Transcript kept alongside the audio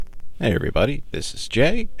Hey everybody, this is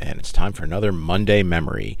Jay, and it's time for another Monday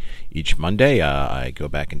Memory. Each Monday, I go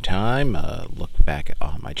back in time, look back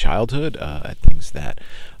on my childhood, at things that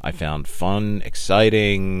I found fun,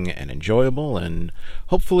 exciting, and enjoyable, and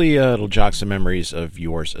hopefully it'll jog some memories of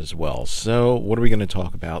yours as well. So, what are we going to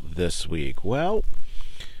talk about this week? Well,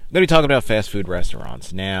 I'm going to be talking about fast food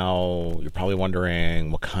restaurants. Now, you're probably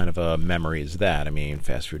wondering what kind of a memory is that? I mean,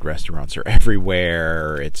 fast food restaurants are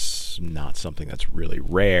everywhere. It's not something that's really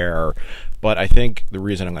rare. But I think the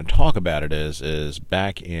reason I'm going to talk about it is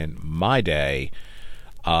back in my day,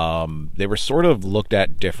 they were sort of looked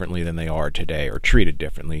at differently than they are today, or treated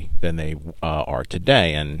differently than they are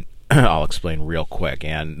today. And I'll explain real quick.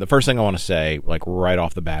 And the first thing I want to say, like right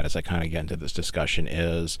off the bat as I kind of get into this discussion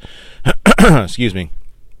is, excuse me,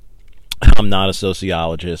 I'm not a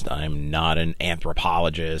sociologist. I'm not an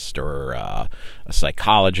anthropologist or a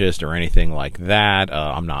psychologist or anything like that.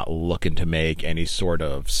 I'm not looking to make any sort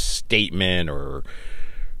of statement or,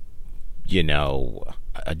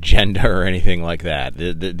 agenda or anything like that.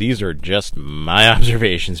 These are just my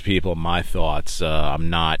observations, people, my thoughts.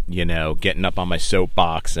 I'm not, getting up on my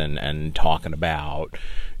soapbox and talking about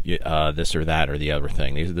this or that or the other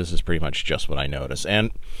thing. This is pretty much just what I notice.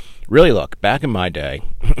 And really, look, back in my day,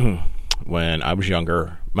 when I was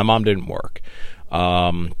younger, my mom didn't work.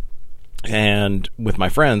 And with my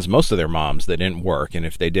friends, most of their moms, they didn't work. And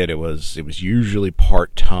if they did, it was usually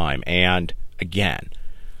part-time. And again,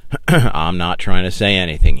 I'm not trying to say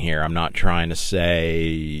anything here. I'm not trying to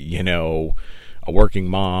say, a working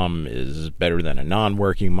mom is better than a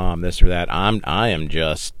non-working mom, this or that. I am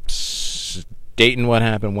just stating what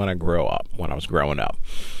happened when I was growing up.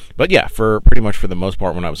 But yeah, for the most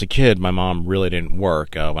part, when I was a kid, my mom really didn't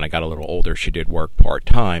work. When I got a little older, she did work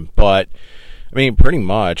part-time. But, I mean, pretty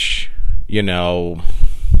much, we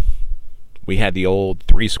had the old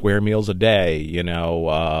 3 square meals a day.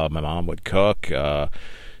 My mom would cook, had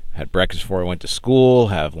breakfast before I went to school,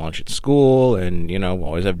 have lunch at school, and,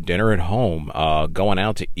 always have dinner at home. Going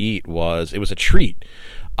out to eat was a treat.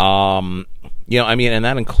 And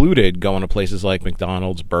that included going to places like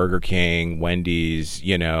McDonald's, Burger King, Wendy's,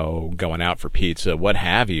 going out for pizza, what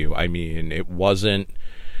have you. I mean, it wasn't...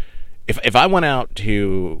 If I went out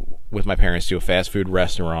with my parents to a fast food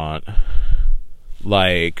restaurant,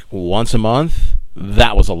 like, once a month,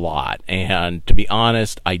 that was a lot. And to be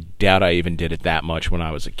honest, I doubt I even did it that much when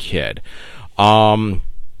I was a kid. Because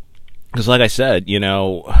like I said,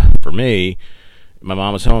 for me... my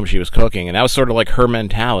mom was home, she was cooking, and that was sort of like her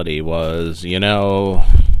mentality was, I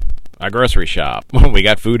grocery shop. We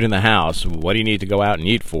got food in the house. What do you need to go out and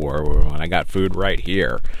eat for when I got food right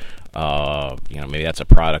here? Maybe that's a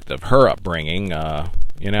product of her upbringing. I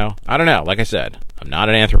don't know. Like I said, I'm not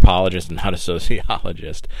an anthropologist, not a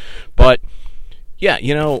sociologist. But, yeah,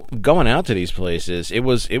 going out to these places, it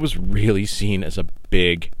was really seen as a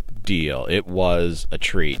big deal. It was a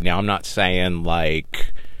treat. Now, I'm not saying,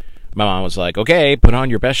 like... my mom was like, okay, put on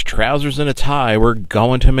your best trousers and a tie. We're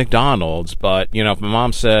going to McDonald's. But, if my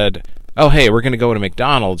mom said, oh, hey, we're going to go to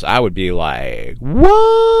McDonald's, I would be like, what?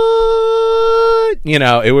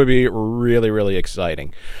 It would be really, really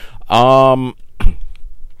exciting. And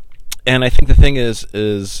I think the thing is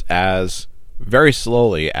as very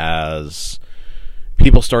slowly as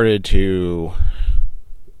people started to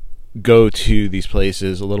go to these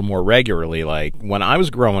places a little more regularly, like when I was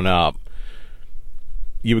growing up,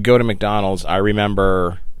 you would go to McDonald's. I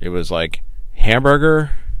remember it was like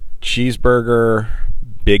hamburger, cheeseburger,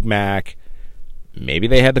 Big Mac. Maybe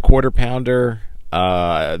they had the quarter pounder.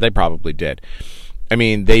 They probably did. I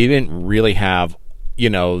mean, they didn't really have,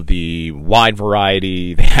 the wide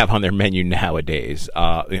variety they have on their menu nowadays.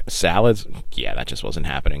 Salads, yeah, that just wasn't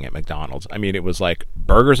happening at McDonald's. I mean, it was like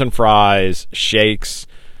burgers and fries, shakes,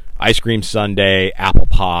 ice cream sundae, apple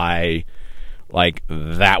pie. Like,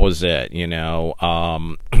 that was it, They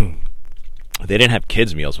didn't have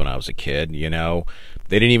kids' meals when I was a kid, They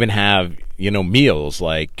didn't even have, meals.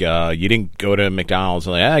 Like, you didn't go to McDonald's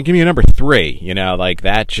and like, give me a number 3, Like,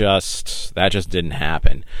 that just didn't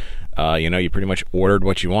happen. You pretty much ordered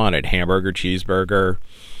what you wanted. Hamburger, cheeseburger.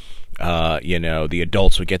 The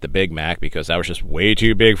adults would get the Big Mac because that was just way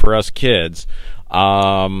too big for us kids.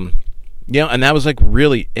 And that was, like,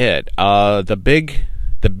 really it.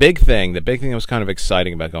 The big thing that was kind of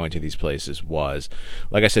exciting about going to these places was,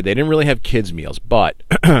 like I said, they didn't really have kids' meals, but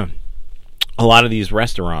a lot of these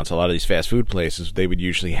restaurants, a lot of these fast food places, they would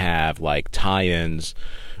usually have, like, tie-ins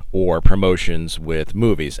or promotions with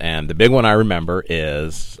movies. And the big one I remember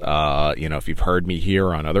is, if you've heard me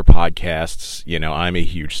here on other podcasts, I'm a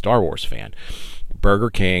huge Star Wars fan.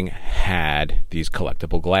 Burger King had these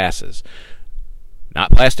collectible glasses.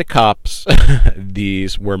 not plastic cups.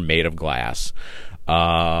 These were made of glass.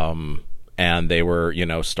 And they were,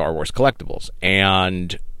 Star Wars collectibles.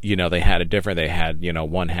 And, they had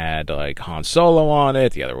one had like Han Solo on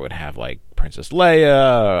it. The other would have like Princess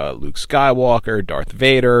Leia, Luke Skywalker, Darth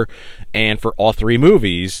Vader. And for all three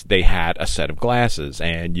movies, they had a set of glasses.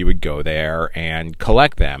 And you would go there and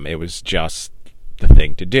collect them. It was just the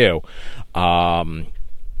thing to do.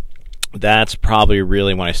 That's probably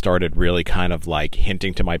really when I started really kind of like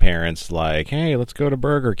hinting to my parents, like, hey, let's go to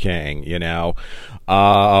Burger King,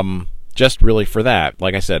 just really for that.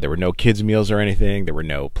 Like I said, there were no kids' meals or anything. There were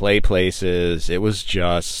no play places. It was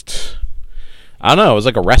just, I don't know, it was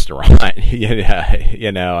like a restaurant. I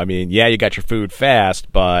mean, yeah, you got your food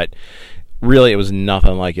fast, but really it was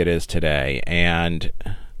nothing like it is today. And,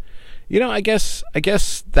 I guess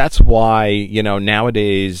that's why,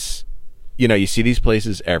 nowadays, you see these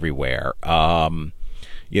places everywhere.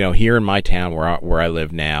 Here in my town where I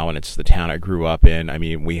live now, and it's the town I grew up in, I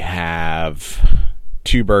mean, we have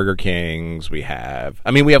 2 Burger Kings. We have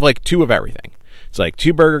like 2 of everything. It's like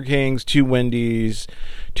 2 Burger Kings, 2 Wendy's,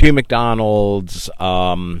 2 McDonald's.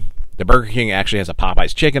 The Burger King actually has a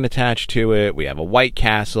Popeye's chicken attached to it. We have a White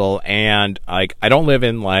Castle, and like I don't live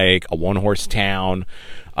in like a one-horse town,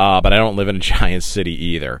 but I don't live in a giant city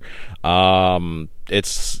either.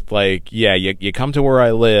 It's like, yeah, you come to where I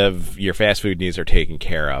live, your fast food needs are taken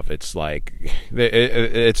care of. It's like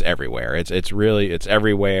it's everywhere. It's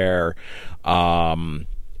everywhere.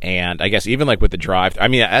 And I guess even like with the drive, I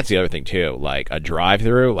mean, that's the other thing too. Like a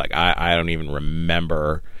drive-through, like I don't even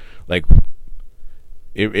remember. Like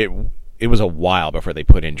it was a while before they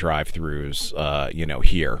put in drive-throughs.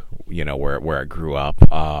 Here, where I grew up.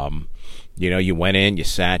 You went in, you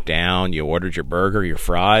sat down, you ordered your burger, your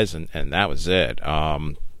fries, and that was it.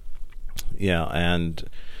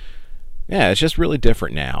 It's just really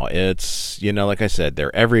different now. It's, like I said,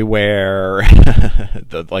 they're everywhere.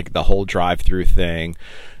 the whole drive-through thing.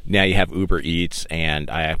 Now you have Uber Eats, and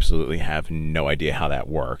I absolutely have no idea how that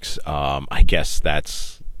works. I guess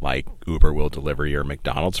that's like Uber will deliver your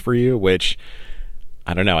McDonald's for you, which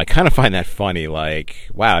I don't know. I kind of find that funny. Like,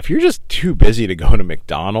 wow, if you're just too busy to go to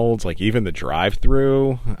McDonald's, like even the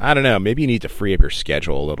drive-through, I don't know. Maybe you need to free up your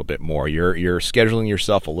schedule a little bit more. You're scheduling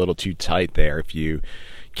yourself a little too tight there if you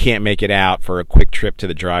can't make it out for a quick trip to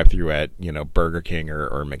the drive-through at Burger King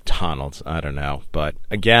or McDonald's. I don't know. But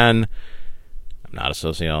again, I'm not a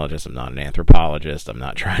sociologist. I'm not an anthropologist. I'm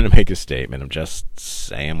not trying to make a statement. I'm just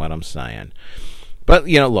saying what I'm saying. But,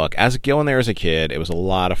 look, going there as a kid, it was a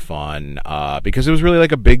lot of fun because it was really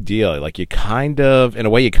like a big deal. Like in a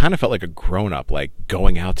way, you kind of felt like a grown-up, like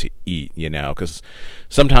going out to eat, because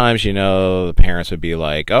sometimes, the parents would be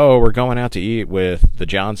like, oh, we're going out to eat with the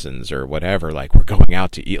Johnsons or whatever. Like, we're going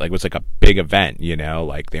out to eat. Like, it was like a big event,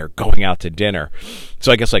 like they're going out to dinner.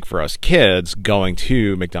 So I guess like for us kids, going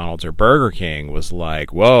to McDonald's or Burger King was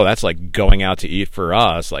like, whoa, that's like going out to eat for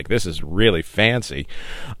us. Like, this is really fancy.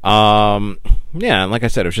 Yeah, and like I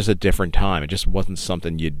said, it was just a different time. It just wasn't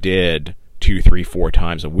something you did 2, 3, 4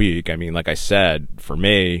 times a week. I mean, like I said, for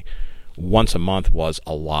me, once a month was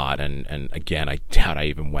a lot. And again, I doubt I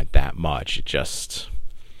even went that much. It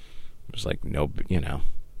was like, no,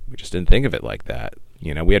 we just didn't think of it like that.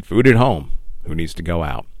 We had food at home. Who needs to go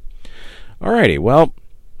out? Alrighty, well,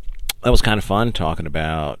 that was kind of fun talking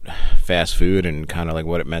about fast food and kind of like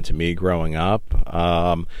what it meant to me growing up.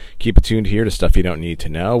 Keep it tuned here to Stuff You Don't Need to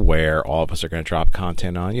Know, where all of us are going to drop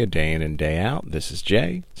content on you day in and day out. This is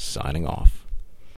Jay, signing off.